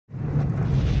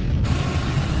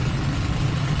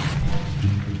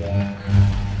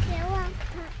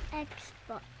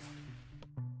expert.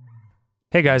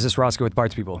 Hey guys, it's Roscoe with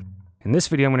Parts People. In this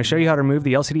video, I'm going to show you how to remove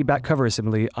the LCD back cover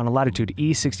assembly on a Latitude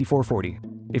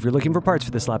E6440. If you're looking for parts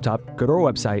for this laptop, go to our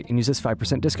website and use this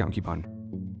 5% discount coupon.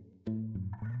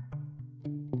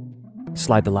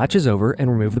 Slide the latches over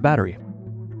and remove the battery.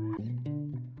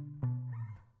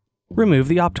 Remove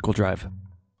the optical drive.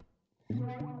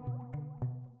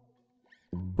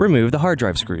 Remove the hard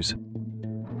drive screws.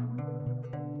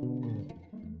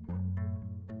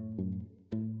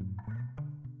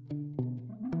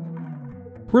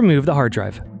 Remove the hard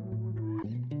drive.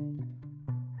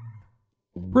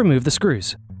 Remove the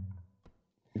screws.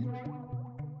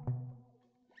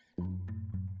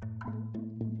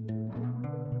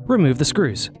 Remove the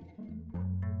screws.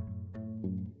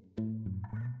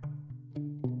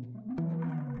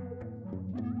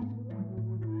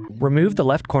 Remove the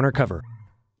left corner cover.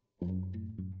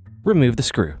 Remove the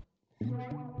screw.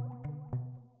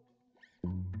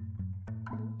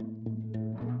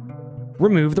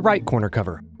 Remove the right corner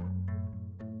cover.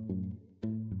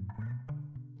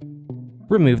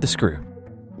 Remove the screw.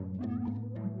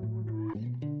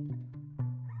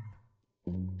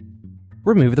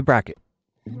 Remove the bracket.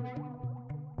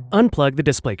 Unplug the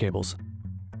display cables.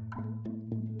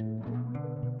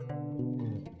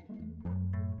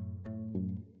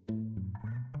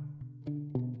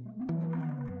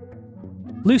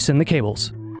 Loosen the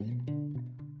cables.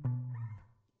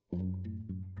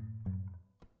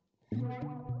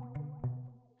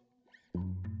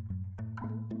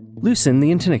 Loosen the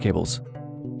antenna cables.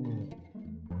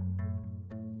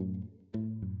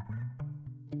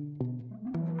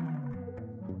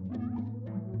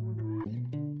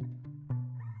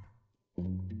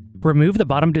 Remove the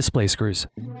bottom display screws.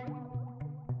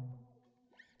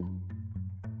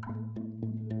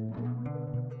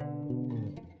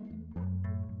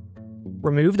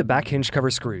 Remove the back hinge cover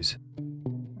screws.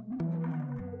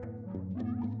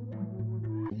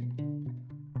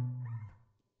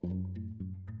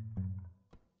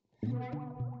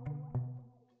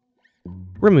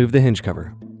 Remove the hinge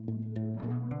cover.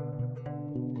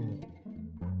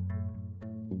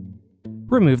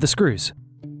 Remove the screws.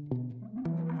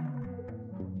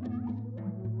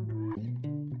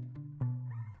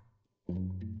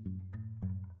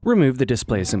 Remove the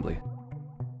display assembly.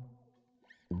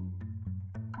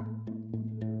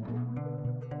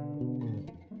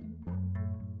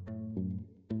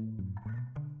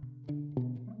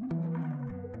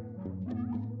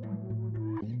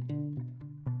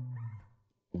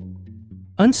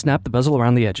 Unsnap the bezel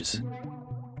around the edges.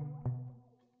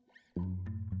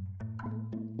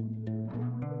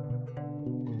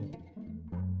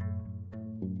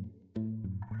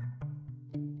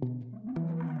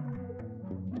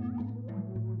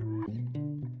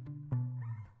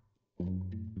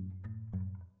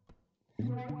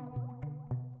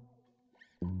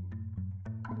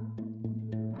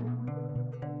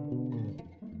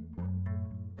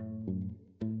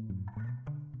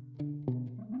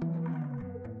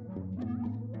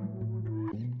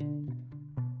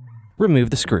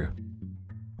 Remove the screw.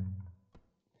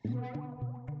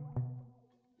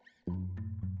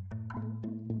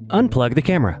 Unplug the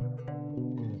camera.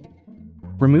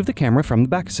 Remove the camera from the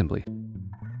back assembly.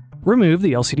 Remove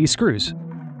the LCD screws.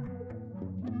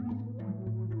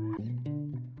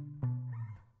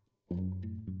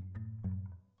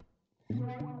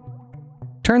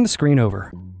 Turn the screen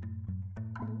over.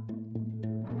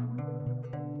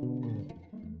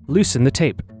 Loosen the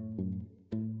tape.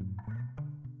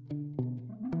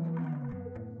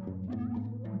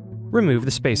 Remove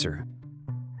the spacer.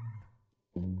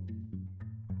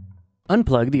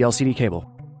 Unplug the LCD cable.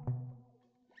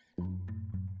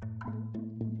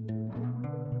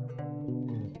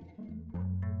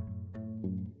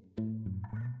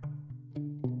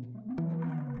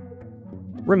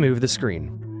 Remove the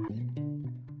screen.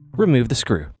 Remove the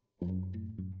screw.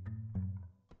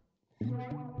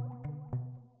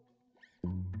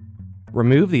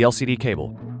 Remove the LCD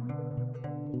cable.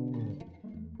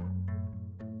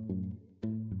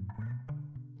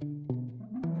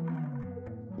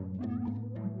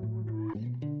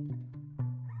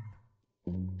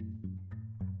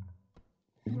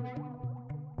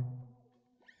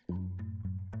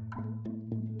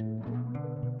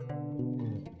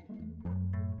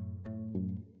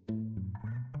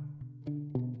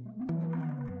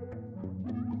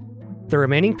 The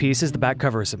remaining piece is the back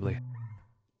cover assembly.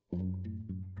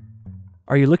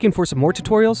 Are you looking for some more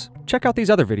tutorials? Check out these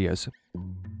other videos.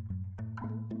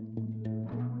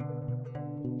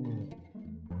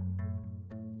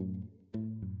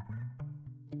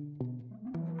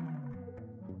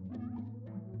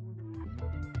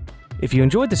 If you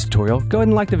enjoyed this tutorial, go ahead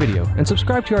and like the video and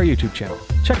subscribe to our YouTube channel.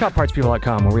 Check out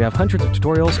partspeople.com where we have hundreds of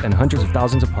tutorials and hundreds of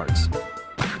thousands of parts.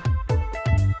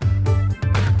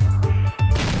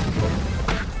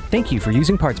 Thank you for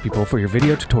using Parts People for your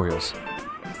video tutorials.